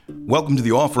Welcome to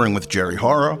The Offering with Jerry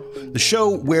Horror, the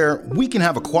show where we can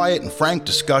have a quiet and frank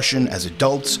discussion as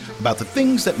adults about the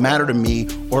things that matter to me,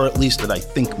 or at least that I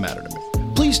think matter to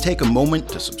me. Please take a moment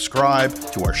to subscribe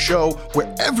to our show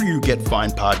wherever you get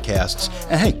fine podcasts,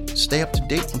 and hey, stay up to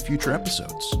date on future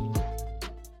episodes.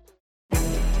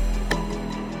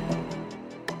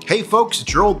 Hey folks,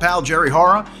 it's your old pal Jerry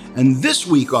Horror, and this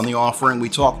week on The Offering we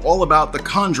talk all about The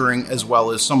Conjuring as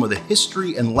well as some of the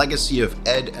history and legacy of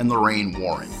Ed and Lorraine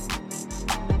Warren.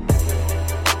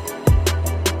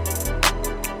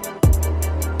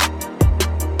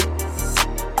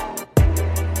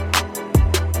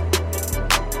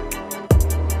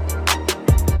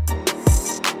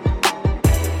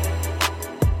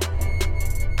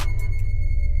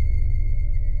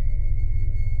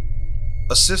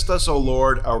 Assist us, O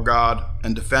Lord, our God,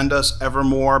 and defend us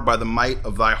evermore by the might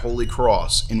of thy holy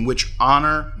cross, in which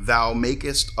honor thou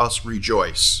makest us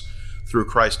rejoice, through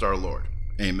Christ our Lord.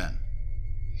 Amen.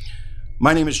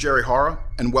 My name is Jerry Horror,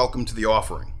 and welcome to The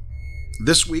Offering.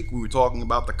 This week we were talking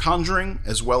about The Conjuring,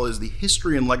 as well as the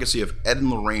history and legacy of Ed and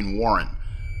Lorraine Warren.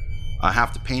 I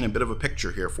have to paint a bit of a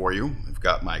picture here for you. I've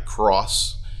got my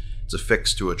cross. It's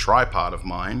affixed to a tripod of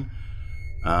mine.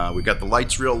 We got the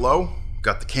lights real low.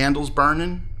 Got the candles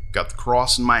burning, got the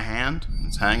cross in my hand,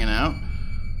 it's hanging out.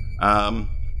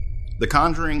 The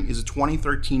Conjuring is a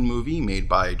 2013 movie made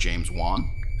by James Wan,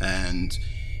 and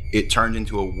it turned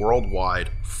into a worldwide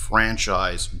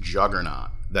franchise juggernaut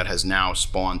that has now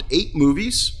spawned 8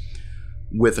 movies,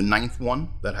 with a 9th one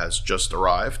that has just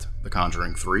arrived, The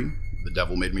Conjuring 3, The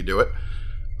Devil Made Me Do It.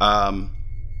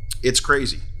 It's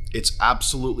crazy. It's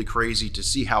absolutely crazy to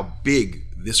see how big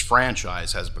this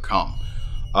franchise has become.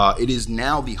 It is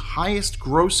now the highest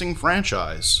grossing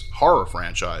horror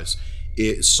franchise.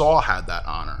 Saw had that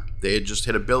honor. They had just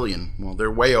hit $1 billion. Well, they're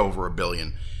way over $1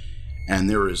 billion. And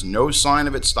there is no sign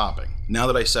of it stopping. Now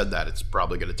that I said that, it's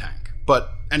probably going to tank. But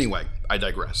anyway, I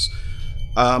digress.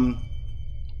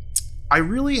 I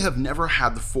really have never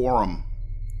had the forum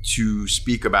to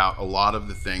speak about a lot of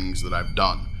the things that I've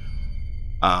done.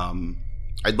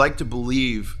 I'd like to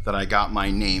believe that I got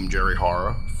my name, Jerry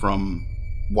Horror, from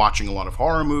watching a lot of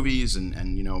horror movies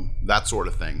and you know, that sort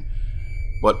of thing.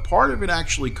 But part of it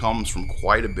actually comes from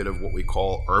quite a bit of what we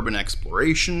call urban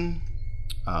exploration,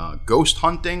 ghost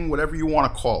hunting, whatever you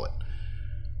want to call it.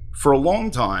 For a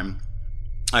long time,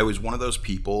 I was one of those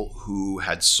people who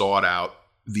had sought out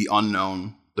the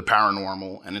unknown, the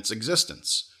paranormal, and its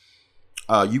existence.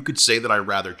 You could say that I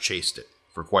rather chased it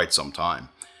for quite some time.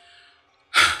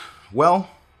 Well,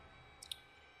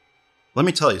 let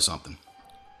me tell you something.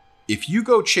 If you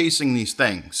go chasing these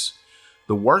things,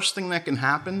 the worst thing that can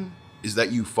happen is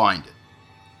that you find it.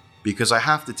 Because I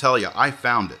have to tell you, I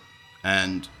found it.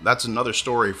 And that's another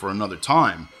story for another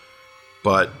time.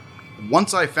 But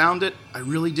once I found it, I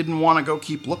really didn't want to go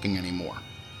keep looking anymore.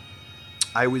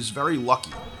 I was very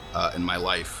lucky in my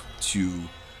life to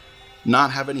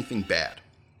not have anything bad.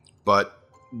 But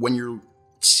when you're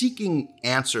seeking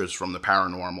answers from the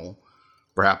paranormal,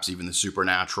 perhaps even the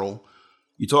supernatural,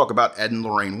 you talk about Ed and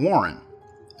Lorraine Warren.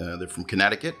 They're from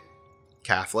Connecticut,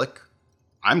 Catholic.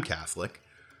 I'm Catholic.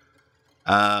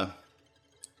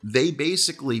 They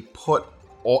basically put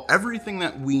everything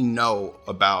that we know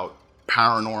about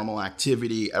paranormal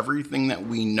activity, everything that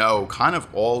we know kind of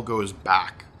all goes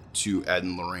back to Ed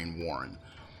and Lorraine Warren.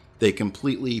 They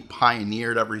completely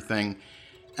pioneered everything.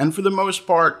 And for the most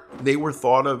part, they were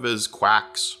thought of as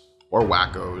quacks or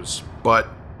wackos. But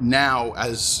now,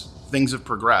 as things have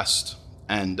progressed,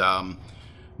 and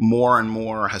more and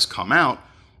more has come out,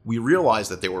 we realize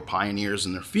that they were pioneers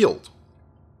in their field.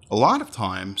 A lot of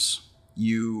times,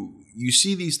 you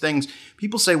see these things,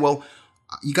 people say, well,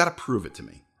 you got to prove it to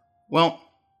me. Well,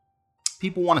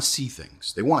 people want to see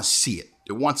things. They want to see it.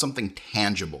 They want something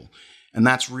tangible. And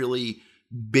that's really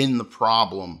been the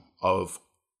problem of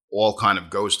all kind of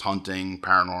ghost hunting,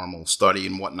 paranormal study,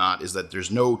 and whatnot, is that there's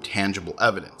no tangible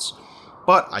evidence.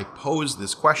 But I pose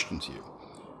this question to you.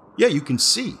 Yeah, you can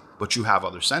see, but you have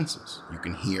other senses. You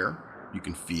can hear, you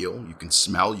can feel, you can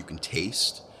smell, you can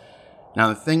taste. Now,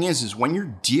 the thing is when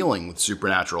you're dealing with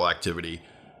supernatural activity,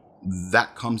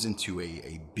 that comes into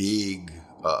a big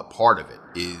part of it,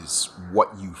 is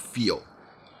what you feel.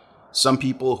 Some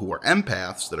people who are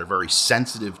empaths that are very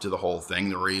sensitive to the whole thing,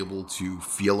 they're able to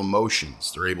feel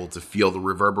emotions. They're able to feel the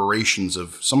reverberations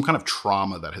of some kind of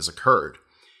trauma that has occurred.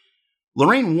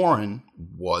 Lorraine Warren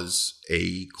was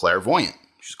a clairvoyant.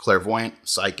 She's clairvoyant,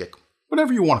 psychic,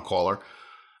 whatever you want to call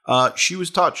her. She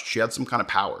was touched. She had some kind of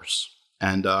powers.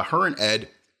 And her and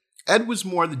Ed was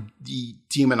more the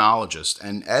demonologist.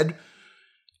 And Ed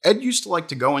Ed used to like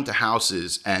to go into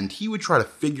houses and he would try to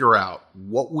figure out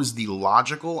what was the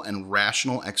logical and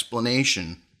rational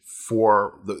explanation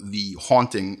for the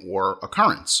haunting or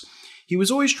occurrence. He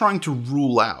was always trying to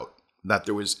rule out that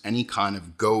there was any kind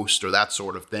of ghost or that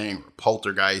sort of thing, or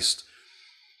poltergeist.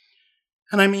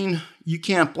 And I mean, you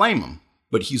can't blame him,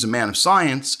 but he's a man of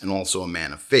science and also a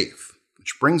man of faith,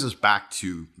 which brings us back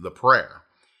to the prayer.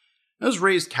 I was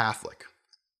raised Catholic,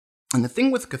 and the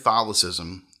thing with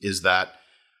Catholicism is that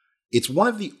it's one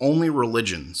of the only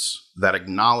religions that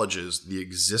acknowledges the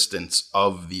existence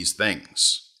of these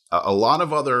things. A lot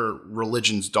of other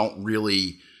religions don't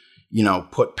really,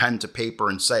 put pen to paper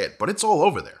and say it, but it's all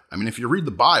over there. I mean, if you read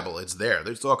the Bible, it's there.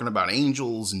 They're talking about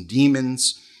angels and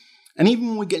demons. And even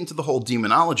when we get into the whole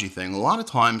demonology thing, a lot of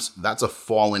times that's a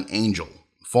fallen angel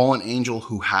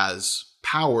who has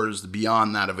powers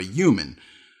beyond that of a human.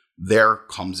 There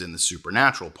comes in the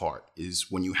supernatural part, is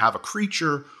when you have a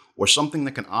creature or something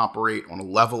that can operate on a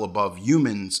level above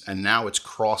humans, and now it's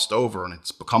crossed over and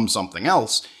it's become something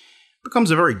else, it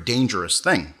becomes a very dangerous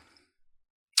thing.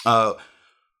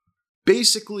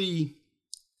 Basically,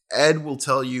 Ed will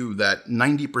tell you that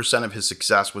 90% of his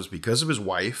success was because of his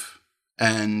wife,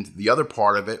 and the other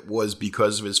part of it was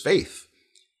because of his faith.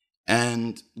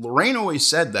 And Lorraine always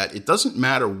said that it doesn't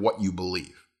matter what you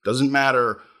believe. It doesn't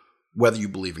matter whether you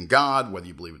believe in God, whether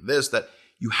you believe in this, that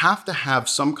you have to have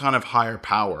some kind of higher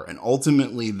power, and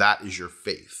ultimately that is your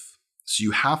faith. So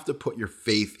you have to put your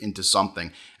faith into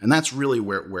something, and that's really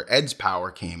where Ed's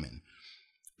power came in,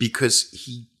 because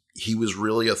he was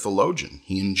really a theologian.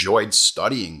 He enjoyed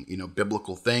studying,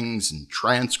 biblical things and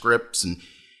transcripts, and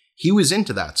he was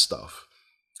into that stuff.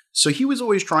 So he was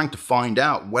always trying to find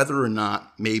out whether or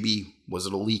not maybe, was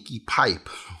it a leaky pipe?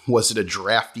 Was it a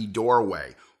drafty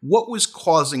doorway? What was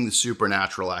causing the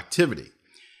supernatural activity?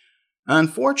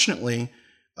 Unfortunately,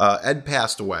 Ed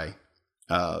passed away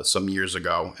some years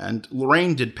ago, and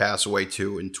Lorraine did pass away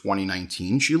too in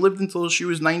 2019. She lived until she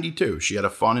was 92. She had a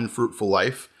fun and fruitful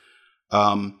life.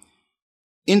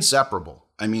 Inseparable.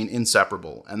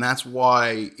 Inseparable. And that's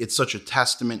why it's such a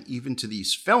testament even to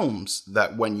these films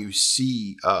that when you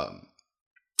see,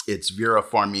 it's Vera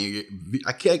Farmiga,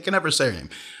 I can never say her name,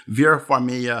 Vera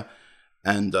Farmiga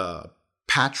and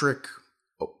Patrick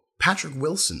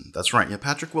Wilson. That's right. Yeah,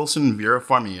 Patrick Wilson and Vera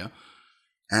Farmiga.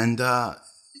 And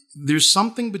there's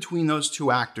something between those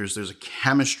two actors. There's a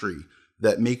chemistry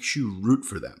that makes you root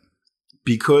for them,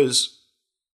 because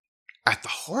at the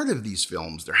heart of these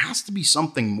films, there has to be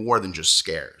something more than just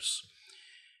scares.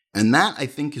 And that, I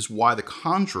think, is why The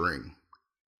Conjuring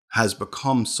has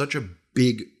become such a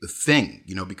big thing,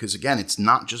 because again, it's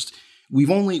not just,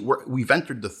 we've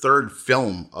entered the third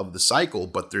film of the cycle,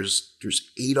 but there's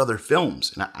 8 other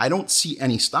films, and I don't see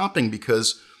any stopping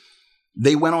because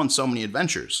they went on so many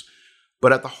adventures.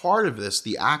 But at the heart of this,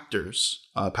 the actors,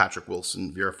 Patrick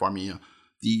Wilson, Vera Farmiga,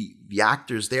 the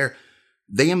actors there,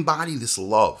 they embody this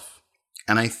love.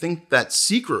 And I think that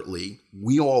secretly,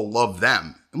 we all love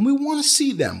them, and we want to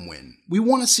see them win. We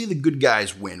want to see the good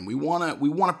guys win. We want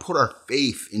to put our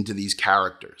faith into these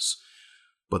characters.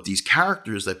 But these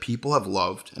characters that people have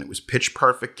loved, and it was pitch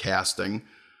perfect casting,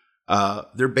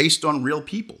 they're based on real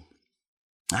people.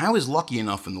 I was lucky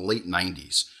enough in the late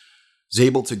 90s, was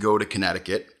able to go to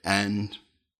Connecticut and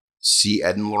see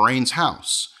Ed and Lorraine's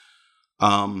house.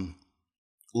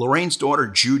 Lorraine's daughter,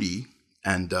 Judy,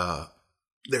 and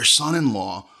their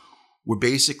son-in-law were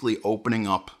basically opening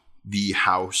up the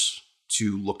house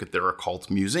to look at their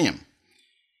occult museum.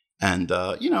 And,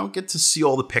 get to see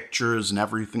all the pictures and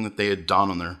everything that they had done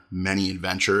on their many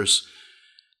adventures.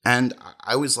 And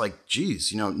I was like,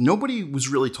 geez, nobody was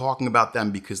really talking about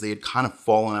them because they had kind of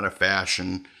fallen out of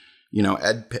fashion.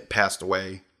 Ed passed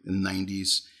away in the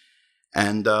 90s.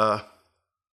 And I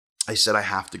said, I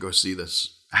have to go see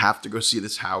this. I have to go see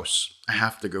this house. I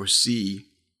have to go see,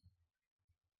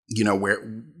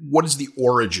 what is the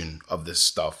origin of this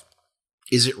stuff?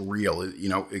 Is it real?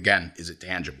 Again, is it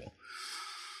tangible?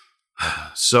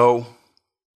 So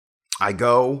I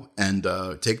go and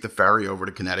take the ferry over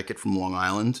to Connecticut from Long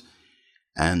Island.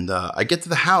 And I get to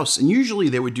the house, and usually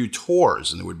they would do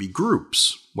tours, and there would be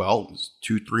groups. Well, it was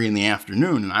 2, 3 in the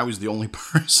afternoon, and I was the only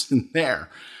person there.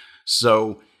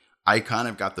 So I kind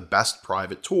of got the best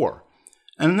private tour.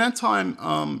 And in that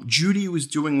time, Judy was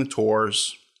doing the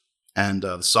tours, and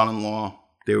the son-in-law,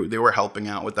 they were helping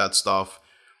out with that stuff.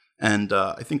 And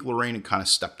I think Lorraine had kind of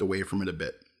stepped away from it a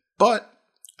bit. But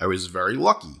I was very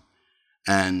lucky.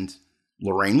 And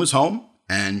Lorraine was home,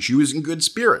 and she was in good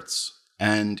spirits.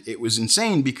 And it was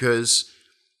insane because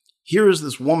here is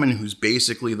this woman who's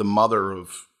basically the mother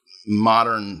of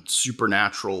modern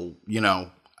supernatural,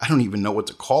 I don't even know what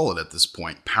to call it at this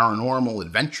point. Paranormal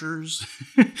Adventures?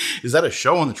 Is that a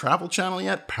show on the Travel Channel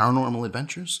yet? Paranormal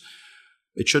Adventures?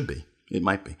 It should be. It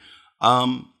might be.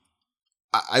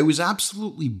 I was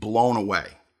absolutely blown away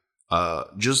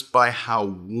just by how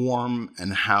warm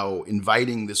and how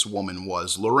inviting this woman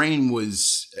was. Lorraine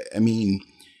was, I mean,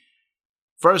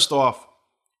 first off,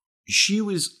 she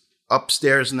was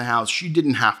upstairs in the house. She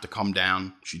didn't have to come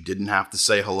down. She didn't have to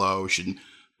say hello.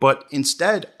 But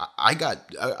instead,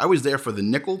 I was there for the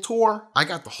nickel tour. I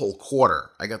got the whole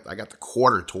quarter. I got the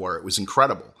quarter tour. It was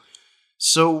incredible.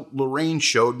 So Lorraine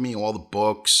showed me all the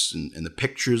books and the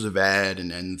pictures of Ed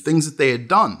and things that they had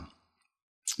done.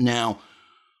 Now,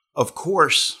 of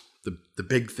course, the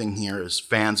big thing here is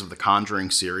fans of the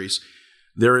Conjuring series.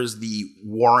 There is the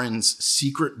Warrens'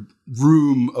 secret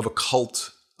room of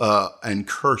occult and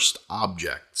cursed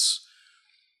objects.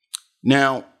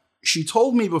 Now, she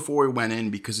told me before we went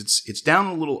in, because it's down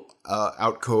a little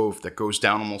alcove that goes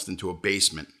down almost into a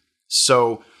basement.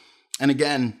 So, and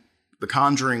again, The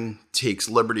Conjuring takes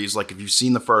liberties. Like if you've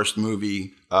seen the first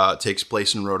movie, it takes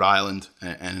place in Rhode Island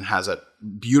and it has that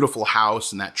beautiful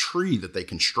house and that tree that they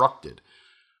constructed.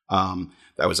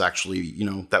 That was actually,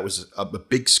 that was a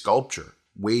big sculpture,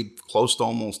 weighed close to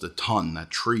almost a ton, that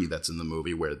tree that's in the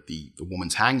movie where the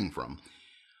woman's hanging from.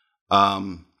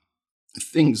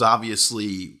 Things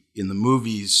obviously in the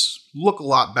movies look a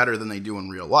lot better than they do in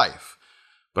real life.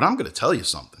 But I'm going to tell you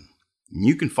something.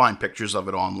 You can find pictures of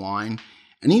it online.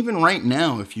 And even right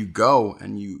now, if you go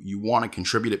and you want to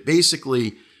contribute it,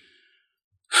 basically,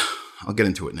 I'll get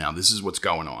into it now. This is what's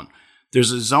going on.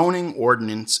 There's a zoning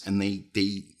ordinance, and they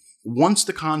once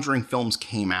the Conjuring films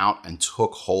came out and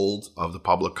took hold of the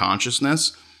public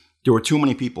consciousness, there were too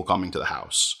many people coming to the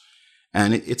house.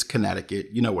 And it's Connecticut.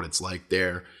 You know what it's like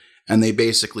there. And they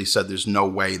basically said there's no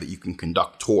way that you can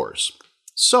conduct tours.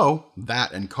 So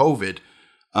that and COVID,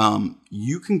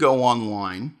 you can go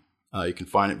online. You can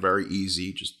find it very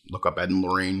easy. Just look up Ed and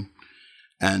Lorraine.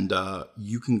 And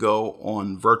you can go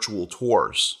on virtual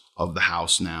tours of the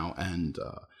house now. And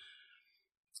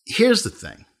here's the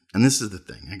thing. And this is the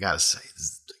thing. I got to say. This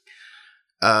is the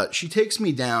thing. She takes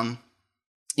me down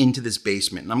into this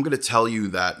basement. And I'm going to tell you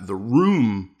that the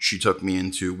room she took me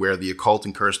into where the occult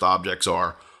and cursed objects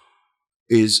are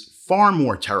is far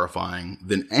more terrifying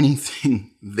than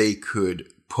anything they could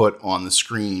put on the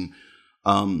screen.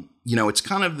 It's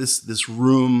kind of this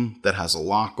room that has a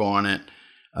lock on it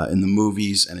in the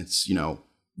movies, and it's,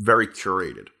 very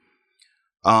curated.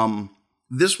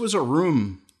 This was a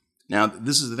room. Now,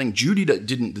 this is the thing.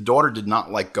 The daughter did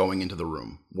not like going into the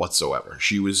room whatsoever.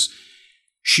 She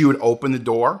would open the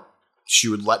door. She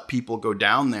would let people go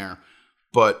down there.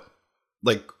 But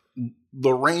like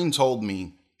Lorraine told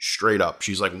me straight up,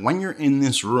 she's like, when you're in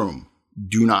this room,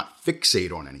 do not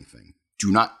fixate on anything.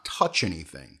 Do not touch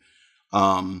anything.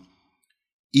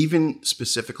 Even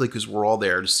specifically because we're all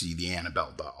there to see the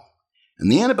Annabelle doll.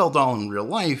 And the Annabelle doll in real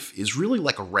life is really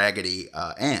like a Raggedy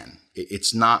Ann.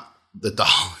 It's not the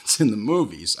doll that's in the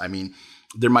movies. I mean,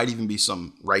 there might even be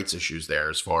some rights issues there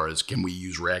as far as can we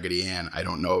use Raggedy Ann? I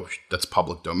don't know if that's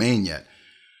public domain yet.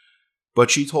 But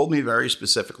she told me very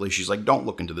specifically, she's like, don't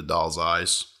look into the doll's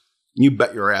eyes. You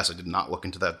bet your ass I did not look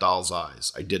into that doll's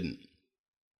eyes. I didn't.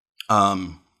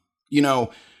 When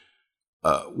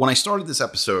I started this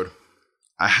episode,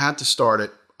 I had to start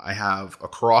it. I have a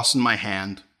cross in my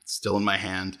hand, still in my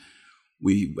hand.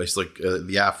 It's like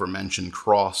the aforementioned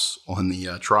cross on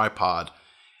the tripod.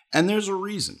 And there's a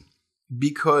reason.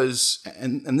 Because,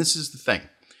 and this is the thing.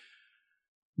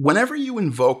 Whenever you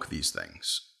invoke these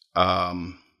things,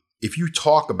 if you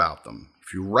talk about them,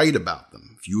 if you write about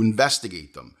them, if you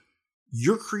investigate them,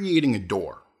 you're creating a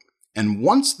door. And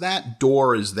once that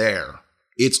door is there,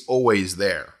 it's always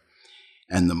there.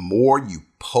 And the more you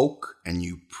poke and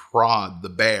you prod the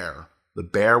bear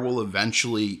will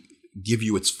eventually give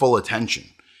you its full attention.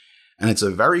 And it's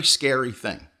a very scary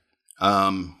thing.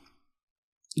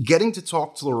 Getting to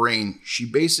talk to Lorraine, she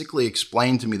basically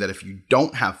explained to me that if you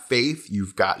don't have faith,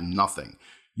 you've got nothing.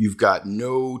 You've got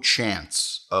no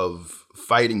chance of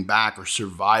fighting back or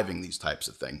surviving these types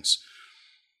of things.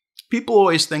 People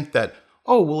always think that,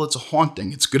 oh, well, it's a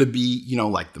haunting. It's going to be,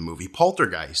 like the movie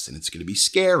Poltergeist, and it's going to be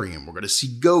scary, and we're going to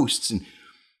see ghosts. And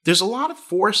there's a lot of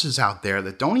forces out there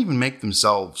that don't even make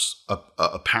themselves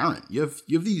apparent. You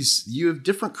have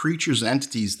different creatures and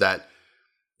entities that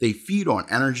they feed on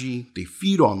energy, they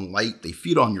feed on light, they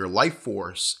feed on your life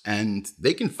force, and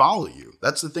they can follow you.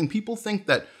 That's the thing. People think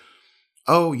that,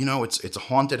 oh, it's a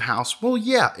haunted house. Well,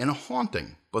 yeah, in a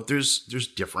haunting. But there's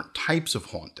different types of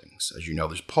hauntings. As you know,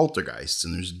 there's poltergeists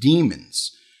and there's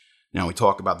demons. Now we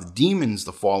talk about the demons,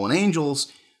 the fallen angels.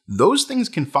 those things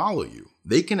can follow you.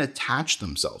 They can attach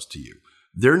themselves to you.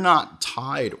 They're not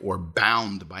tied or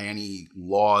bound by any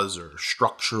laws or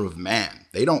structure of man.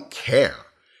 They don't care.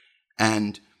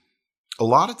 And a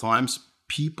lot of times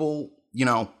people,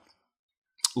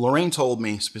 Lorraine told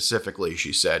me specifically,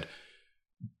 she said,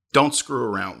 don't screw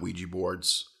around with Ouija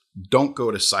boards. Don't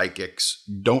go to psychics.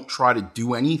 Don't try to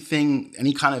do anything,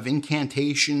 any kind of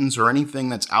incantations or anything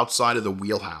that's outside of the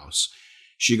wheelhouse.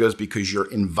 She goes, because you're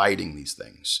inviting these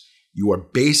things. You are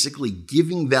basically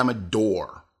giving them a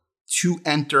door to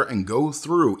enter and go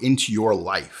through into your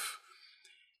life.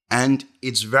 And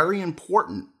it's very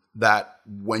important that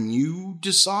when you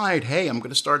decide, hey, I'm going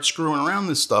to start screwing around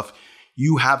this stuff,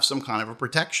 you have some kind of a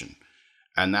protection.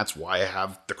 And that's why I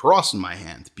have the cross in my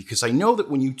hand, because I know that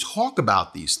when you talk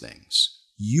about these things,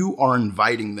 you are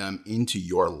inviting them into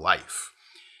your life.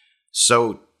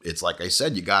 So it's like I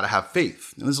said, you got to have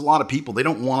faith. And there's a lot of people, they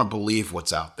don't want to believe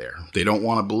what's out there. They don't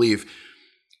want to believe.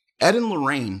 Ed and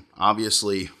Lorraine,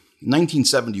 obviously, in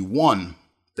 1971,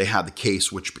 they had the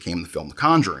case which became the film The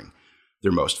Conjuring.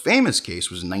 Their most famous case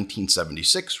was in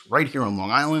 1976, right here on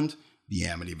Long Island, the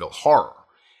Amityville Horror.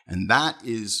 And that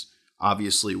is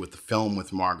obviously with the film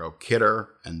with Margot Kidder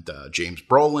and James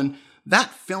Brolin.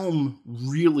 That film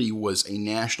really was a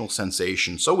national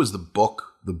sensation. So was the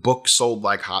book. The book sold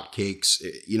like hotcakes.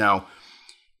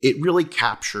 It really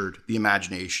captured the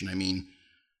imagination. I mean,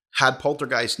 had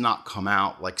Poltergeist not come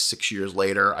out like 6 years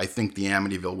later, I think the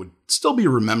Amityville would still be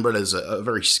remembered as a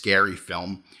very scary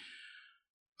film.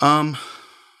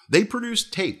 They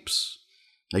produced tapes.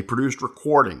 They produced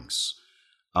recordings.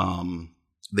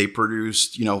 They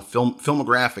produced,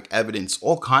 filmographic evidence,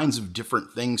 all kinds of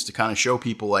different things to kind of show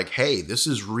people like, hey, this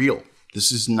is real.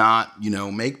 This is not,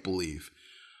 make-believe.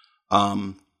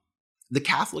 The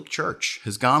Catholic Church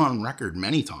has gone on record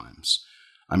many times.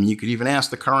 I mean, you could even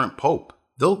ask the current Pope.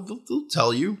 They'll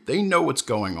tell you. They know what's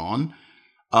going on.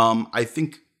 I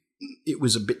think it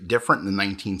was a bit different in the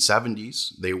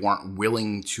 1970s. They weren't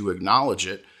willing to acknowledge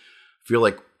it. I feel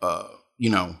like,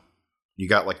 you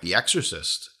got like The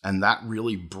Exorcist, and that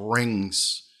really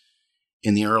brings,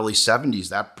 in the early 70s,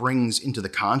 that brings into the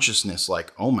consciousness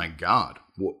like, oh my God,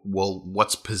 well,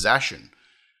 what's possession?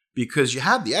 Because you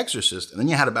had The Exorcist, and then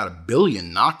you had about 1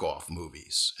 billion knockoff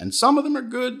movies. And some of them are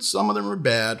good, some of them are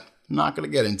bad. I'm not going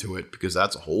to get into it because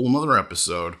that's a whole nother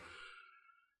episode.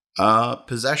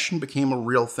 Possession became a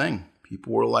real thing.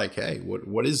 People were like, hey,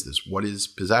 what is this? What is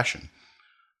possession?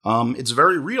 It's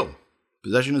very real.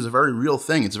 Possession is a very real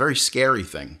thing. It's a very scary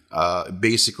thing.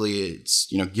 Basically,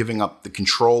 it's giving up the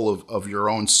control of your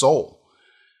own soul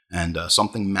and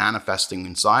something manifesting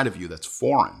inside of you that's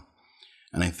foreign.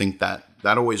 And I think that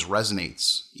always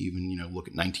resonates. Even look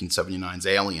at 1979's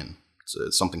Alien.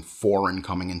 It's something foreign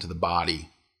coming into the body,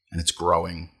 and it's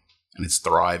growing and it's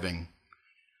thriving,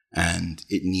 and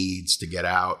it needs to get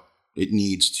out. It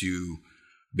needs to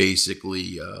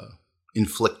basically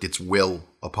inflict its will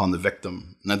upon the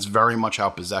victim. And that's very much how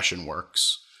possession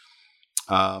works.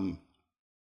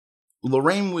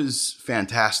 Lorraine was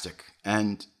fantastic.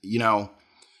 And,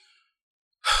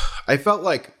 I felt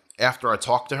like after I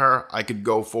talked to her, I could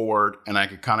go forward and I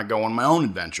could kind of go on my own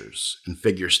adventures and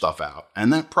figure stuff out.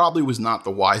 And that probably was not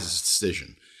the wisest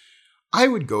decision. I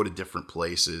would go to different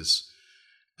places,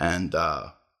 and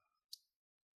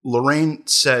Lorraine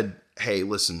said, hey,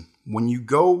 listen, when you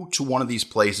go to one of these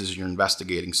places and you're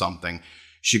investigating something,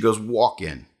 she goes, walk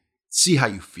in, see how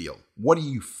you feel. What do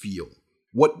you feel?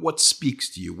 What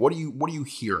speaks to you? What are you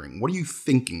hearing? What are you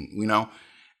thinking?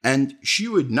 And she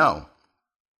would know.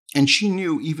 And she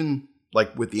knew, even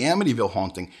like with the Amityville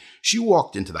haunting, she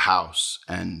walked into the house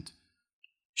and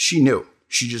she knew.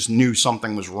 She just knew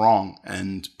something was wrong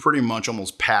and pretty much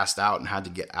almost passed out and had to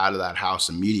get out of that house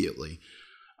immediately.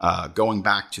 Going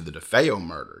back to the DeFeo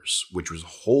murders, which was a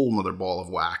whole nother ball of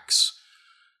wax.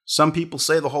 Some people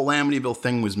say the whole Amityville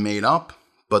thing was made up,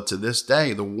 but to this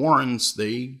day, the Warrens,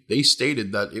 they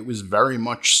stated that it was very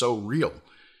much so real.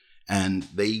 And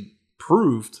they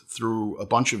proved through a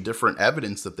bunch of different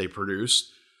evidence that they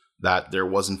produced that there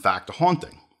was in fact a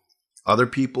haunting. Other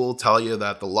people tell you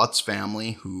that the Lutz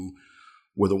family, who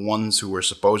were the ones who were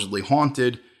supposedly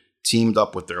haunted, teamed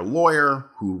up with their lawyer,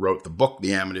 who wrote the book,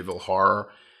 The Amityville Horror,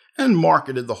 and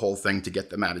marketed the whole thing to get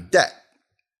them out of debt.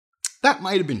 That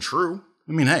might have been true.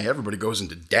 I mean, hey, everybody goes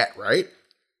into debt, right?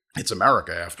 It's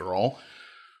America, after all.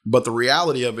 But the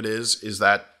reality of it is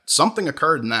that something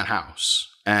occurred in that house,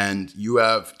 and you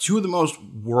have two of the most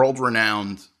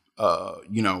world-renowned,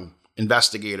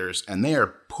 investigators, and they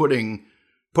are putting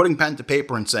pen to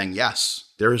paper and saying,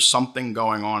 yes, there is something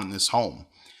going on in this home.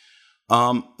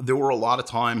 There were a lot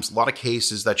of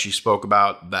cases that she spoke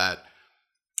about that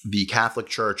the Catholic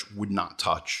Church would not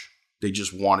touch. They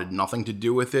just wanted nothing to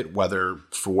do with it, whether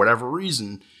for whatever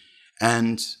reason.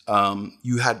 And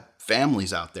you had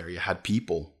families out there. You had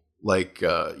people like,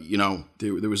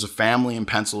 there was a family in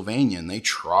Pennsylvania, and they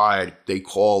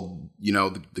called,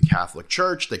 the Catholic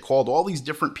Church. They called all these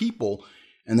different people,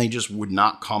 and they just would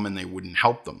not come and they wouldn't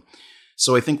help them.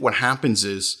 So I think what happens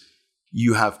is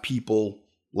you have people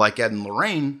like Ed and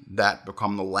Lorraine that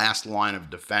become the last line of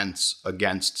defense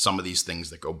against some of these things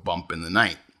that go bump in the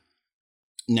night.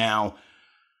 Now,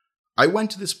 I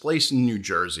went to this place in New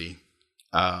Jersey,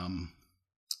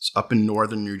 up in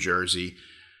northern New Jersey,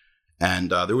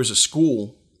 and there was a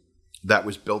school that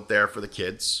was built there for the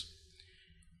kids,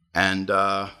 and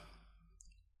the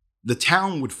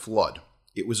town would flood.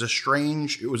 It was a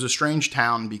strange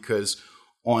town because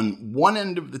on one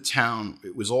end of the town,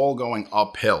 it was all going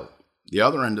uphill. The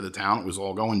other end of the town, it was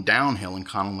all going downhill and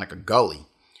kind of like a gully.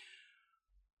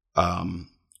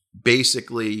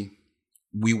 Basically,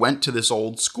 we went to this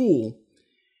old school,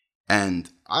 and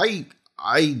I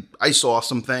saw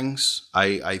some things.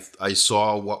 I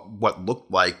saw what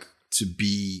looked like to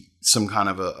be some kind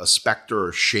of a specter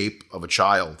or shape of a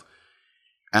child,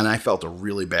 and I felt a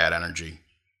really bad energy.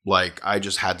 Like, I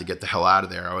just had to get the hell out of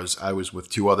there. I was with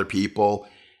two other people,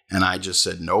 and I just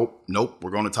said, nope,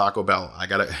 we're going to Taco Bell. I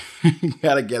gotta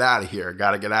get out of here.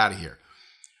 Gotta get out of here.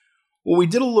 Well, we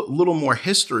did a little more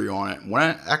history on it.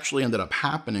 What actually ended up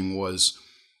happening was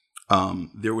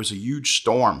there was a huge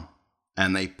storm,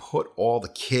 and they put all the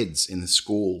kids in the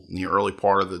school in the early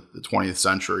part of the 20th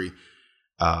century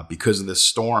because of this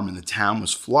storm, and the town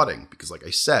was flooding because, like I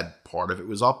said, part of it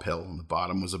was uphill and the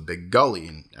bottom was a big gully,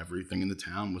 and everything in the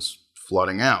town was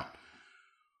flooding out.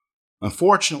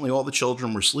 Unfortunately, all the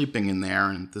children were sleeping in there,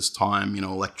 and at this time,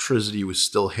 electricity was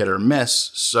still hit or miss,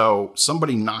 so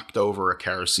somebody knocked over a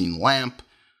kerosene lamp,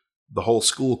 the whole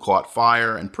school caught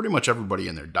fire, and pretty much everybody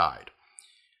in there died.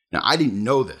 Now, I didn't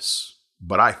know this,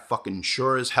 but I fucking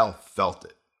sure as hell felt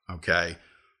it, okay?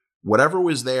 Whatever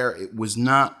was there, it was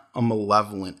not a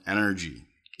malevolent energy.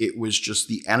 It was just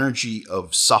the energy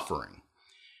of suffering.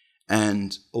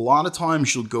 And a lot of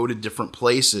times you'll go to different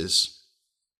places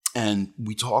and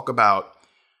we talk about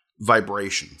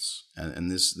vibrations.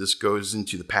 And this goes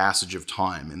into the passage of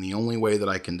time. And the only way that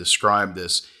I can describe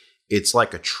this, it's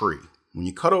like a tree. When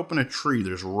you cut open a tree,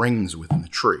 there's rings within the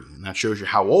tree. And that shows you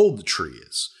how old the tree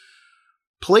is.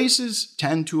 Places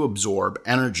tend to absorb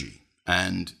energy.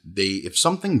 And if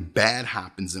something bad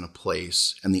happens in a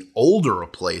place, and the older a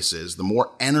place is, the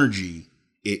more energy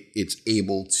it's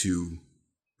able to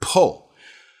pull.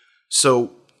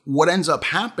 So what ends up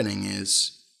happening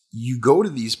is you go to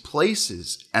these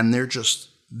places, and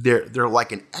they're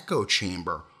like an echo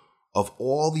chamber of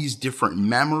all these different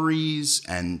memories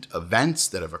and events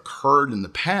that have occurred in the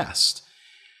past.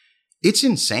 It's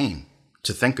insane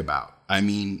to think about. I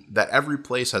mean, that every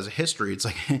place has a history. It's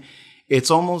like, it's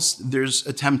almost, there's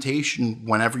a temptation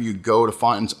whenever you go to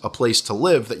find a place to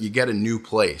live that you get a new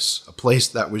place, a place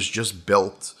that was just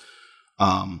built.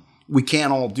 We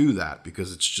can't all do that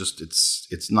because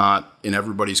it's not in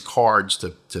everybody's cards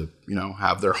to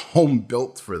have their home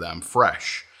built for them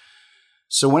fresh.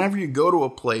 So whenever you go to a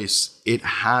place, it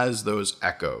has those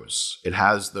echoes. It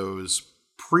has those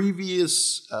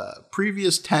previous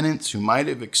tenants who might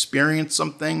have experienced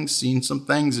some things, seen some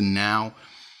things, and now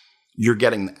you're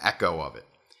getting the echo of it.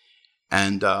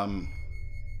 And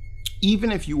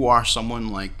even if you are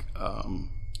someone like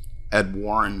Ed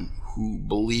Warren, who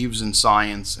believes in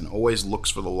science and always looks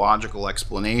for the logical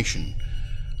explanation,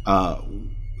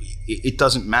 it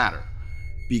doesn't matter.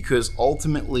 Because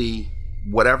ultimately,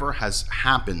 whatever has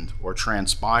happened or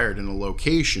transpired in a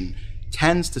location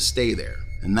tends to stay there.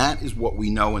 And that is what we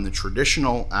know in the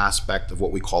traditional aspect of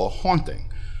what we call a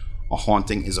haunting. A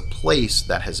haunting is a place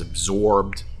that has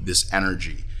absorbed this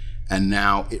energy, and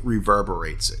now it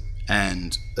reverberates it.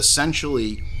 And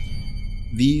essentially,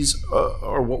 these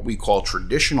are what we call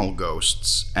traditional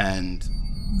ghosts, and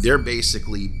they're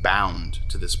basically bound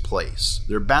to this place.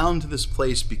 They're bound to this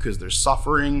place because they're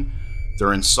suffering,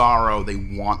 they're in sorrow, they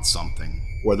want something,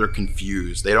 or they're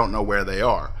confused. They don't know where they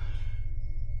are.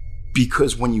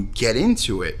 Because when you get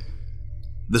into it,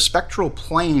 the spectral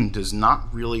plane does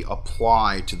not really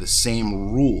apply to the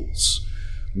same rules.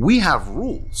 We have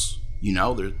rules,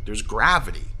 there's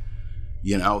gravity,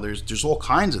 there's all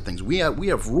kinds of things. We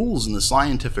have rules in the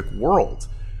scientific world.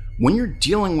 When you're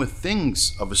dealing with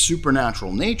things of a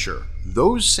supernatural nature,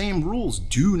 those same rules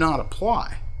do not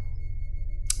apply.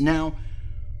 Now,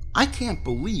 I can't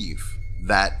believe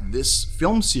that this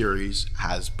film series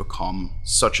has become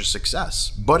such a success,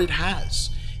 but it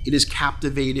has. It has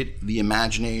captivated the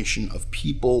imagination of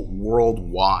people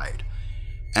worldwide.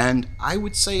 And I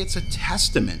would say it's a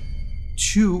testament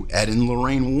to Ed and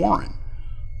Lorraine Warren.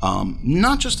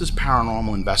 Not just as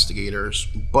paranormal investigators,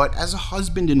 but as a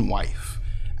husband and wife,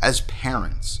 as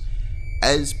parents,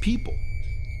 as people.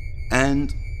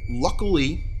 And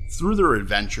luckily, through their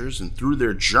adventures and through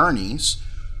their journeys,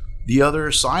 the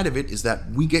other side of it is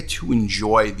that we get to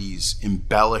enjoy these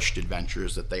embellished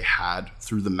adventures that they had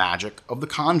through the magic of the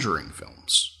Conjuring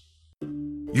films.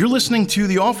 You're listening to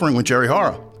The Offering with Jerry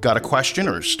Horror. Got a question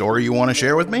or a story you want to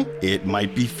share with me? It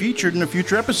might be featured in a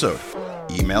future episode.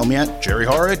 Email me at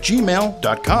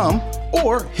jerryhorror@gmail.com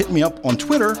or hit me up on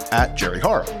Twitter at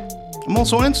jerryhorror. I'm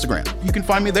also on Instagram. You can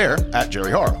find me there at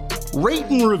jerryhorror. Rate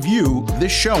and review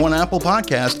this show on Apple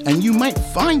Podcast, and you might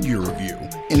find your review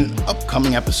in an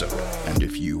upcoming episode. And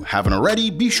if you haven't already,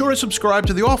 be sure to subscribe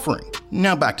to The Offering.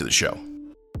 Now back to the show.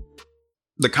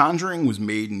 The Conjuring was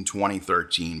made in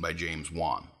 2013 by James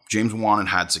Wan. James Wan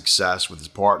had success with his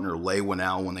partner Leigh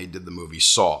Whannell when they did the movie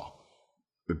Saw.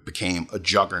 It became a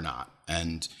juggernaut,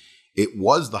 and it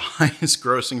was the highest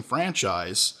grossing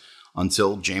franchise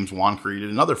until James Wan created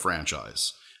another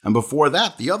franchise. And before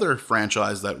that, the other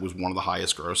franchise that was one of the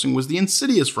highest grossing was the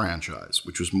Insidious franchise,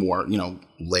 which was more,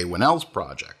 Leigh Whannell's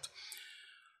project.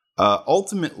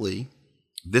 Ultimately,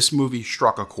 this movie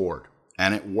struck a chord,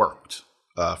 and it worked.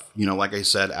 Like I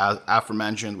said, as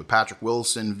aforementioned, with Patrick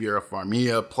Wilson, Vera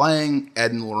Farmiga playing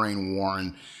Ed and Lorraine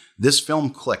Warren, this film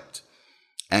clicked.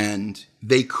 And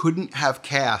they couldn't have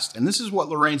cast, and this is what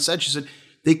Lorraine said, she said,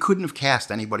 they couldn't have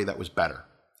cast anybody that was better.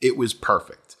 It was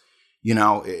perfect.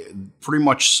 It pretty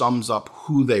much sums up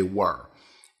who they were.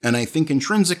 And I think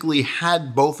intrinsically,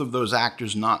 had both of those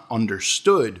actors not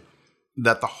understood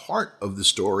that the heart of the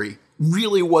story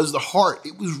really was the heart,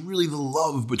 it was really the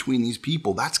love between these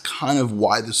people. That's kind of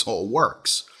why this all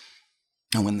works.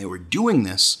 And when they were doing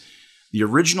this, the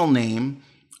original name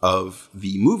of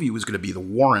the movie was going to be The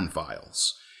Warren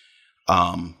Files.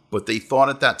 But they thought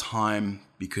at that time,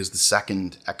 because the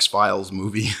second X-Files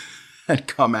movie had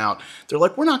come out, they're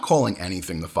like, we're not calling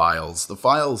anything The Files. The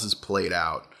Files is played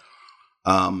out.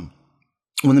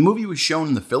 When the movie was shown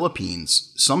in the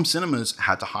Philippines, some cinemas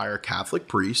had to hire Catholic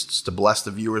priests to bless the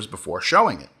viewers before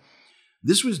showing it.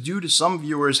 This was due to some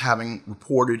viewers having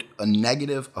reported a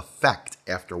negative effect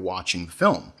after watching the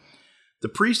film. The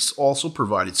priests also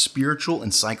provided spiritual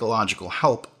and psychological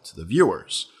help to the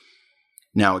viewers.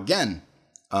 Now again,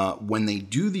 when they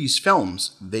do these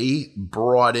films, they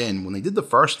brought in, when they did the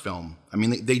first film,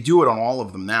 they do it on all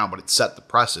of them now, but it set the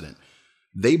precedent.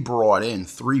 They brought in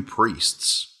 3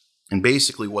 priests. And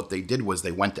basically what they did was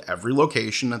they went to every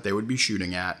location that they would be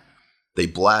shooting at. They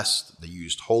blessed, they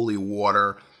used holy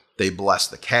water, they blessed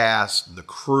the cast, the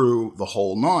crew, the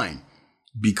whole nine.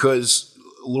 Because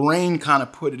Lorraine kind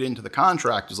of put it into the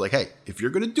contract, is like, hey, if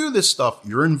you're going to do this stuff,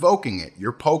 you're invoking it.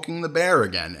 You're poking the bear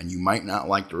again, and you might not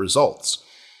like the results.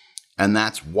 And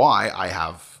that's why I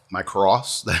have my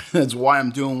cross. That's why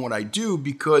I'm doing what I do,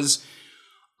 because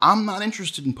I'm not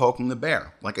interested in poking the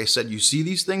bear. Like I said, you see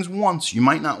these things once, you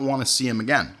might not want to see them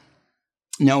again.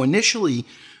 Now, initially,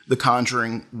 The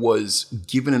Conjuring was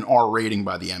given an R rating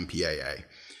by the MPAA.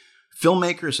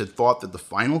 Filmmakers had thought that the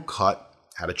final cut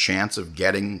had a chance of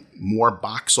getting more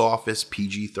box office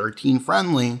PG-13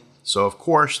 friendly. So, of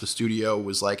course, the studio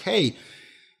was like, hey,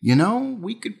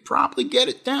 we could probably get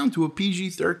it down to a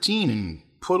PG-13 and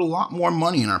put a lot more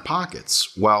money in our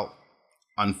pockets. Well,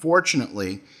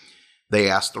 unfortunately, they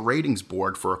asked the ratings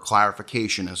board for a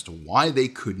clarification as to why they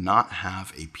could not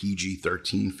have a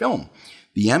PG-13 film.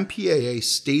 The MPAA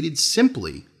stated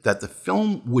simply that the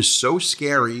film was so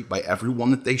scary by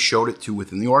everyone that they showed it to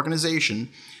within the organization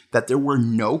that there were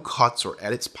no cuts or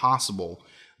edits possible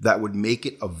that would make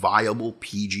it a viable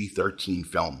PG-13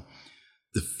 film.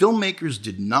 The filmmakers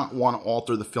did not want to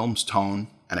alter the film's tone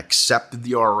and accepted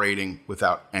the R rating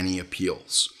without any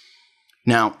appeals.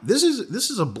 Now, this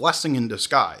is a blessing in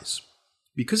disguise,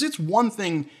 because it's one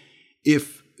thing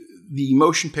if the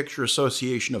Motion Picture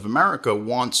Association of America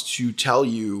wants to tell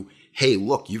you, hey,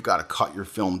 look, you've got to cut your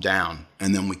film down,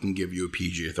 and then we can give you a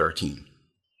PG-13.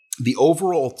 The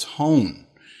overall tone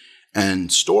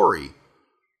and story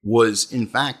was, in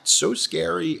fact, so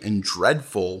scary and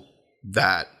dreadful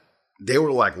that they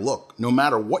were like, look, no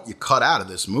matter what you cut out of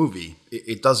this movie,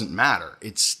 it doesn't matter.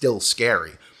 It's still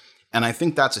scary. And I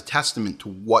think that's a testament to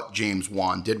what James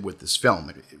Wan did with this film.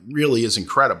 It really is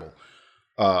incredible.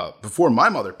 Before my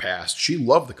mother passed, she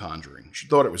loved The Conjuring. She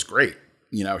thought it was great.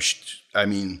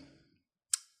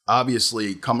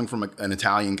 Obviously, coming from an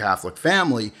Italian Catholic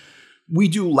family, we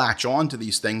do latch on to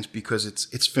these things because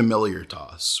it's familiar to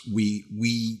us.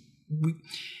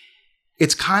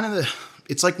 It's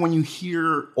it's like when you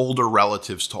hear older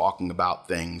relatives talking about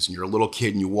things and you're a little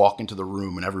kid and you walk into the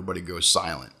room and everybody goes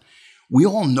silent. We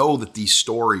all know that these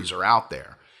stories are out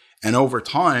there. And over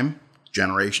time,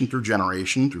 generation through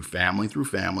generation, through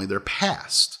family, they're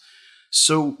passed.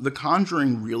 So The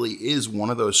Conjuring really is one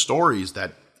of those stories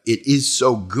that it is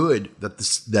so good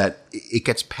that it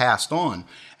gets passed on.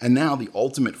 And now the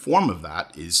ultimate form of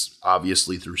that is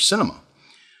obviously through cinema.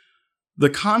 The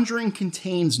Conjuring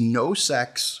contains no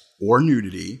sex or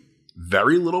nudity,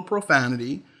 very little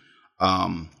profanity.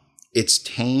 It's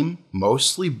tame,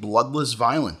 mostly bloodless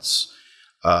violence.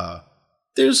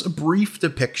 There's a brief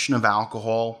depiction of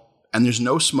alcohol, and there's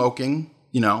no smoking,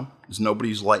 there's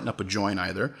nobody's lighting up a joint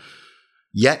either.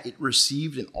 Yet it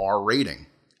received an R rating.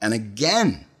 And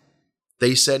again,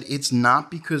 they said it's not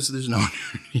because there's no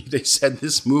nudity. They said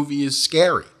this movie is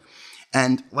scary.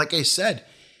 And like I said,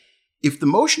 if the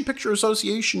Motion Picture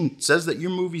Association says that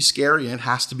your movie's scary and it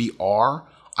has to be R,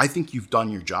 I think you've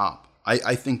done your job.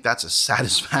 I think that's a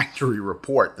satisfactory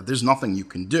report, that there's nothing you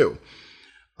can do.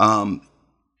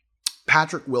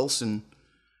 Patrick Wilson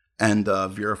and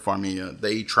Vera Farmiga,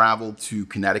 they traveled to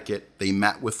Connecticut. They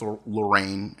met with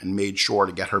Lorraine and made sure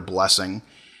to get her blessing.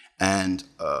 And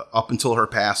up until her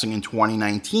passing in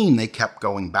 2019, they kept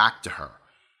going back to her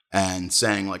and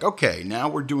saying, like, okay, now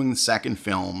we're doing the second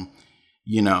film.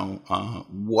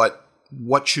 What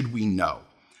should we know?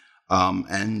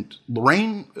 And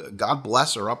Lorraine, God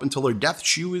bless her, up until her death,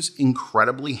 she was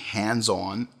incredibly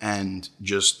hands-on and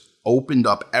just opened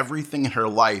up everything in her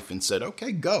life and said,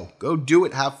 okay, go do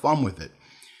it, have fun with it.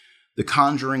 The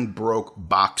Conjuring broke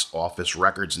box office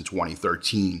records in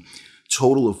 2013,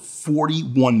 total of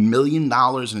 $41 million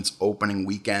in its opening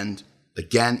weekend.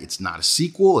 Again, it's not a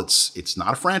sequel. It's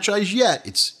not a franchise yet.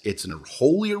 It's a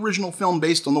wholly original film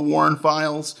based on the Warren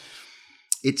files.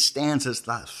 It stands as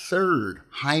the third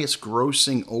highest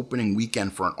grossing opening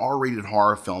weekend for an R-rated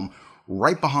horror film,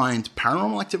 right behind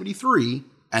Paranormal Activity 3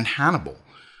 and Hannibal.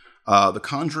 The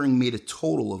Conjuring made a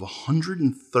total of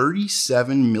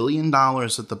 $137 million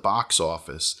at the box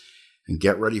office. And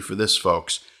get ready for this,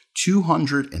 folks,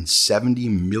 $270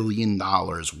 million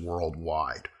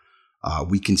worldwide.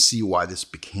 We can see why this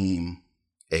became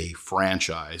a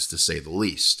franchise, to say the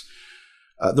least.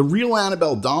 The real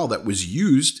Annabelle doll that was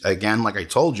used, again, like I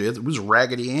told you, it was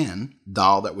Raggedy Ann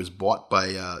doll that was bought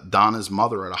by Donna's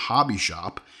mother at a hobby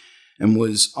shop and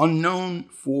was unknown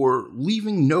for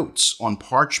leaving notes on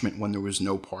parchment when there was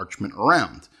no parchment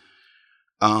around.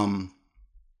 The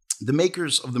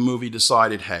makers of the movie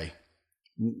decided, hey,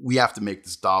 we have to make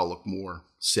this doll look more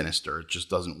sinister. It just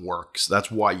doesn't work. So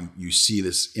that's why you see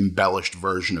this embellished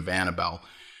version of Annabelle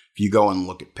if you go and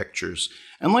look at pictures.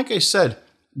 And like I said,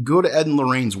 go to Ed and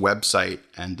Lorraine's website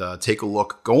and take a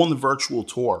look. Go on the virtual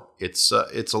tour. It's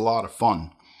a lot of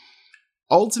fun.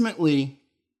 Ultimately,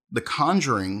 The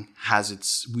Conjuring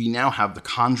we now have the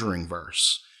Conjuring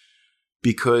verse,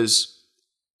 because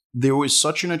there was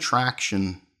such an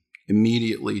attraction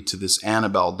immediately to this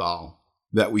Annabelle doll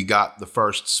that we got the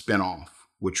first spin-off,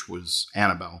 which was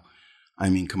Annabelle. I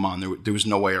mean, come on, there was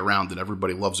no way around it.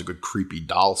 Everybody loves a good creepy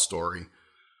doll story.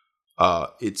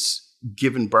 It's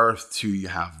given birth to, you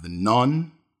have the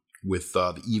nun with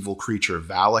the evil creature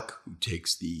Valak, who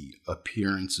takes the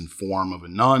appearance and form of a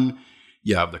nun.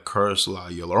 You have the curse La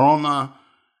Llorona,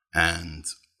 and,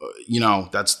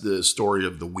 that's the story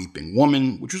of the Weeping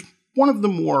Woman, which was one of the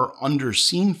more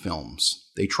underseen films.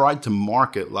 They tried to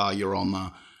market La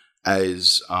Llorona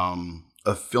as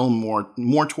a film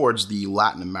more towards the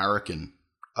Latin American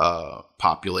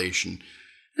population.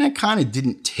 And it kind of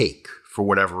didn't take for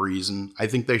whatever reason. I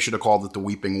think they should have called it The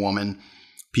Weeping Woman.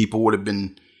 People would have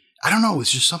been, I don't know,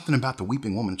 it's just something about The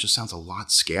Weeping Woman. It just sounds a lot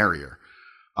scarier.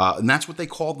 And that's what they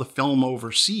called the film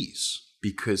overseas.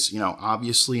 Because,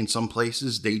 obviously in some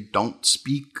places they don't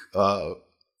speak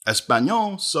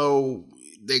Espanol, so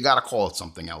they got to call it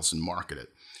something else and market it.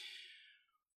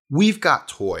 We've got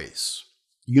toys.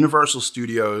 Universal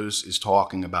Studios is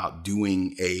talking about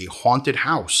doing a haunted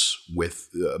house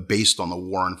based on the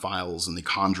Warren files and the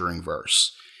Conjuring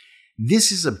verse.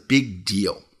 This is a big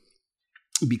deal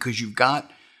because you've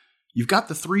got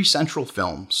the three central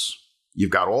films, you've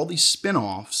got all these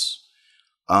spin-offs,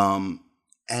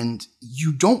 and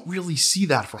you don't really see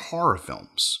that for horror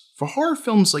films. For horror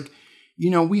films,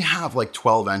 we have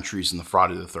 12 entries in the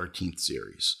Friday the 13th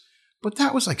series. But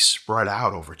that was spread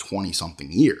out over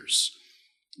 20-something years.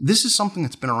 This is something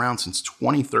that's been around since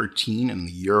 2013, and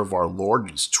the year of our Lord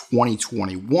is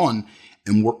 2021,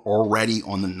 and we're already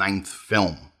on the 9th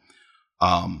film.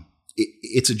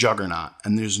 It's a juggernaut,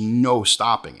 and there's no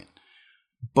stopping it.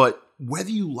 But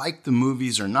whether you like the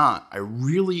movies or not, I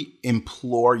really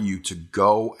implore you to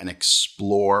go and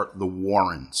explore the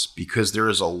Warrens, because there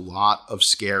is a lot of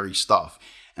scary stuff.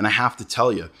 And I have to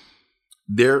tell you,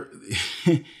 there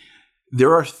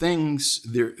are things,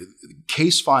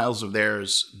 case files of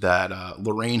theirs that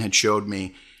Lorraine had showed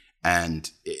me, and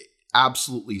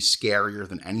absolutely scarier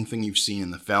than anything you've seen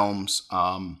in the films.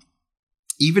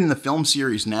 Even in the film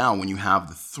series now, when you have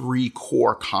the 3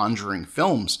 core Conjuring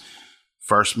films,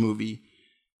 first movie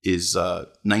is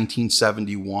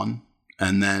 1971,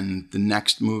 and then the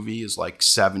next movie is like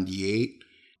 78.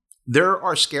 There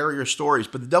are scarier stories,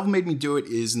 but The Devil Made Me Do It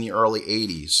is in the early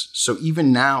 80s. So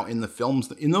even now in the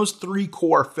films, in those 3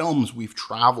 core films, we've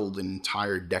traveled an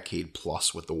entire decade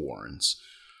plus with the Warrens.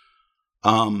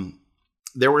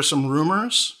 There were some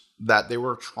rumors that they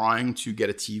were trying to get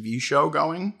a TV show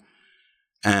going,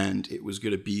 and it was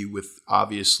going to be with,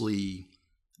 obviously,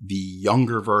 the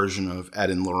younger version of Ed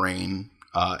and Lorraine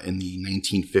in the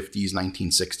 1950s,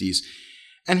 1960s.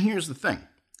 And here's the thing.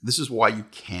 This is why you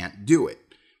can't do it.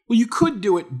 Well, you could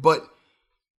do it, but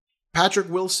Patrick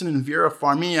Wilson and Vera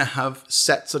Farmiga have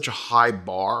set such a high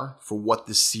bar for what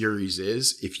this series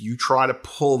is. If you try to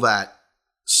pull that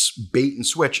bait and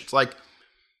switch, it's like,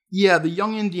 yeah, the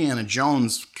young Indiana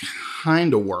Jones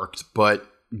kind of worked, but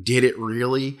did it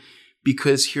really?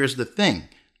 Because here's the thing.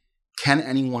 Can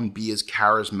anyone be as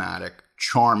charismatic,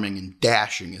 charming, and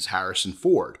dashing as Harrison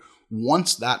Ford?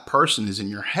 Once that person is in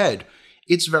your head,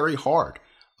 it's very hard.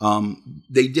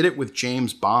 They did it with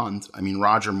James Bond. I mean,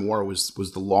 Roger Moore was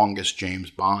the longest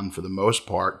James Bond for the most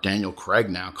part. Daniel Craig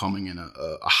now coming in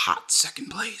a hot second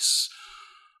place.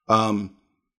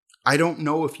 I don't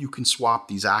know if you can swap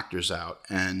these actors out.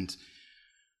 And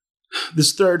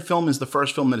this third film is the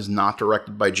first film that is not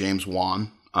directed by James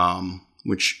Wan,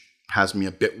 which has me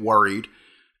a bit worried.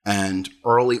 And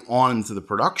early on into the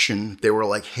production, they were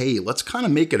like, hey, let's kind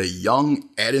of make it a young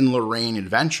Ed and Lorraine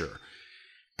adventure.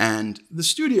 And the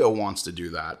studio wants to do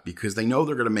that because they know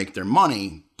they're going to make their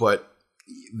money, but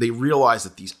they realize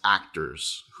that these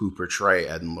actors who portray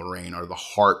Ed and Lorraine are the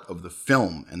heart of the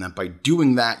film, and that by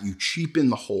doing that, you cheapen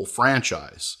the whole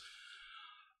franchise.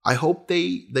 I hope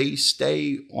they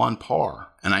stay on par,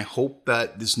 and I hope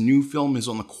that this new film is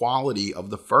on the quality of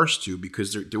the first two,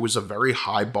 because there was a very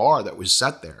high bar that was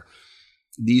set there.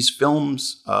 These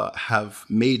films have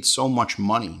made so much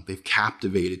money. They've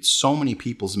captivated so many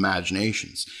people's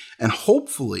imaginations, and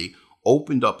hopefully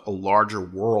opened up a larger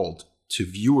world to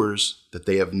viewers that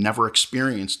they have never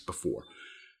experienced before.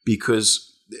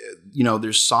 Because, you know,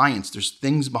 there's science, there's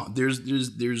things,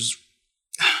 there's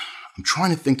I'm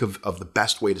trying to think of the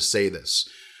best way to say this,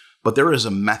 but there is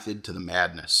a method to the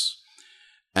madness.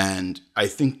 And I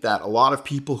think that a lot of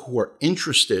people who are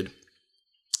interested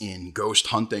in ghost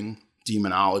hunting,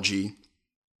 demonology,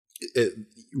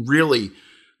 really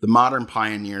the modern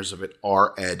pioneers of it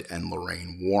are Ed and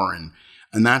Lorraine Warren.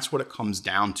 And that's what it comes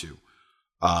down to.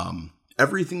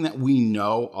 Everything that we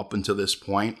know up until this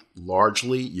point,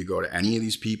 largely, you go to any of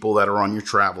these people that are on your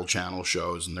Travel Channel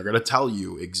shows, and they're going to tell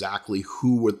you exactly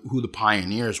who the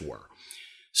pioneers were.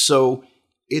 So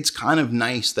it's kind of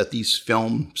nice that these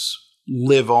films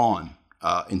live on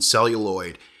in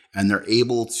celluloid, and they're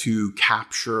able to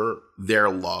capture their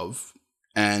love.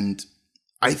 And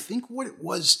I think what it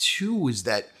was, too, is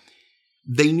that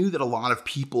they knew that a lot of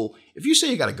people, if you say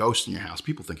you got a ghost in your house,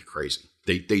 people think you're crazy.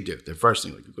 They do. Their first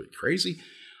thing, like, you're crazy.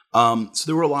 So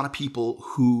there were a lot of people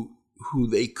who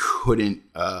they couldn't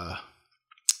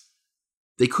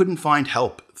find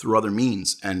help through other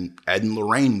means. And Ed and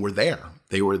Lorraine were there.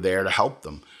 They were there to help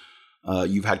them.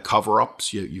 You've had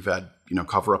cover-ups. You've had,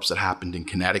 cover-ups that happened in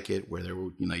Connecticut where they were,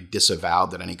 they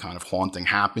disavowed that any kind of haunting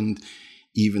happened,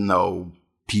 even though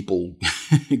people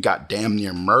got damn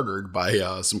near murdered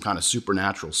by some kind of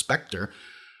supernatural specter.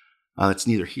 That's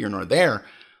neither here nor there.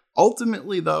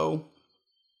 Ultimately, though,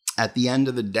 at the end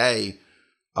of the day,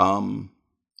 we're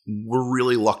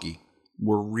really lucky.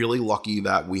 We're really lucky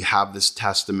that we have this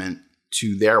testament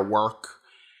to their work,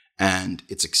 and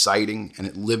it's exciting, and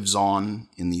it lives on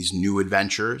in these new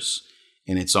adventures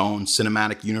in its own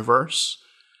cinematic universe.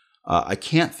 I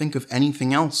can't think of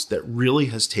anything else that really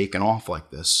has taken off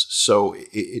like this. So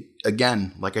it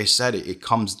again, like I said, it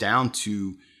comes down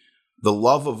to the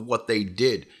love of what they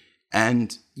did.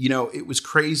 And, it was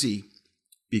crazy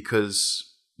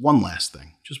because just one last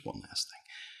thing.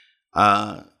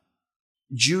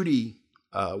 Judy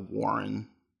Warren,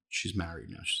 she's married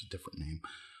now. She's a different name.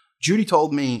 Judy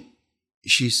told me,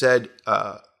 she said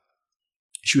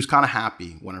she was kind of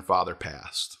happy when her father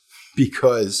passed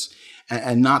because,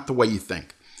 and not the way you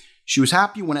think. She was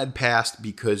happy when Ed passed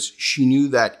because she knew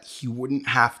that he wouldn't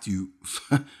have to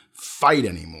fight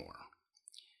anymore.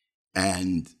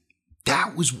 And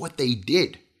that was what they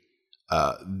did.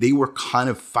 They were kind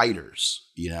of fighters,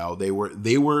 they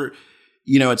were,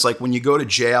 it's like when you go to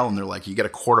jail and they're like, you get a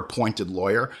court-appointed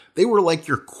lawyer. They were like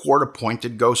your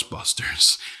court-appointed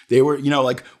Ghostbusters. They were,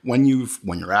 like when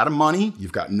you're out of money,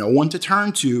 you've got no one to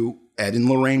turn to, Ed and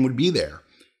Lorraine would be there.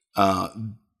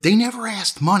 They never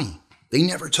asked money. They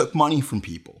never took money from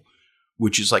people,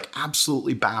 which is like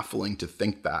absolutely baffling to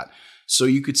think that. So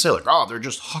you could say like, oh, they're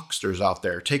just hucksters out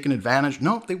there taking advantage.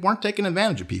 No, they weren't taking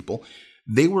advantage of people.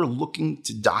 They were looking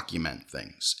to document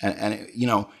things. And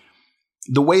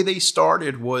the way they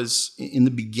started was in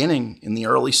the beginning, in the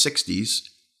early 60s,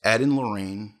 Ed and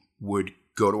Lorraine would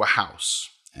go to a house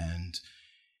and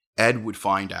Ed would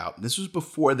find out. This was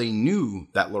before they knew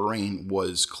that Lorraine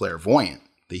was clairvoyant.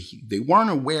 They weren't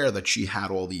aware that she had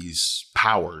all these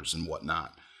powers and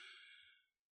whatnot.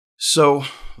 So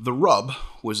the rub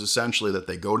was essentially that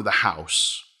they go to the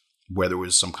house where there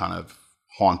was some kind of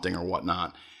haunting or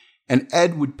whatnot, and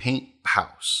Ed would paint the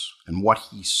house and what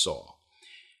he saw.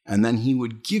 And then he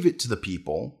would give it to the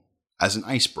people as an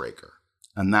icebreaker.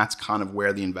 And that's kind of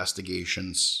where the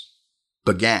investigations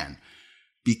began.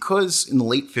 Because in the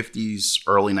late 50s,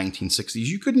 early 1960s,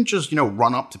 you couldn't just,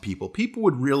 run up to people. People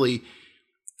would really,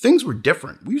 things were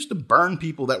different. We used to burn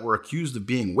people that were accused of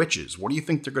being witches. What do you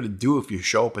think they're going to do if you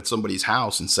show up at somebody's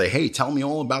house and say, hey, tell me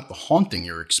all about the haunting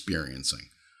you're experiencing?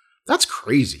 That's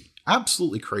crazy.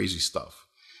 Absolutely crazy stuff.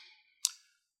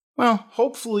 Well,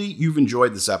 hopefully you've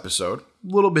enjoyed this episode. A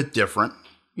little bit different.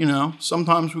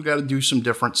 Sometimes we got to do some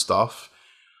different stuff.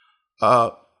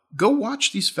 Go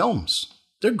watch these films.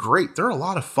 They're great. They're a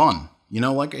lot of fun.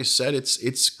 Like I said,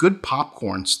 it's good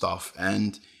popcorn stuff.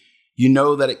 And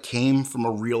that it came from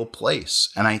a real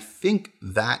place. And I think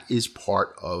that is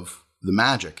part of the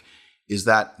magic, is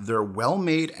that they're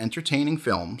well-made, entertaining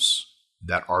films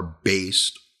that are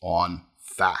based on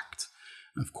fact.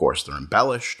 And of course, they're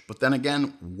embellished, but then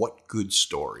again, what good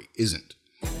story isn't?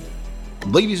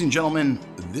 Ladies and gentlemen,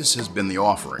 this has been The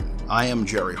Offering. I am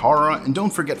Jerry Hara, and don't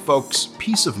forget, folks,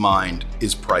 peace of mind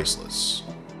is priceless.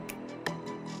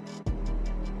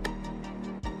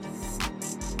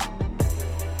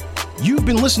 You've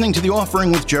been listening to The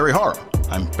Offering with Jerry Hara.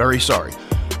 I'm very sorry.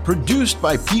 Produced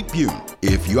by Pete Bune.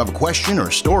 If you have a question or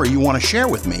a story you want to share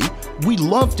with me, we'd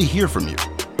love to hear from you.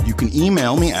 You can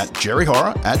email me at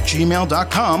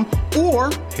jerryhara@gmail.com or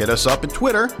hit us up at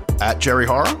Twitter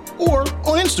 @jerryhara or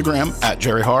on Instagram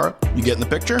 @jerryhara. You getting the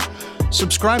picture?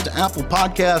 Subscribe to Apple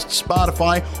Podcasts,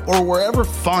 Spotify, or wherever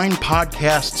fine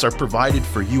podcasts are provided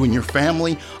for you and your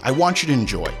family. I want you to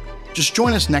enjoy. Just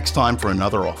join us next time for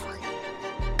another offering.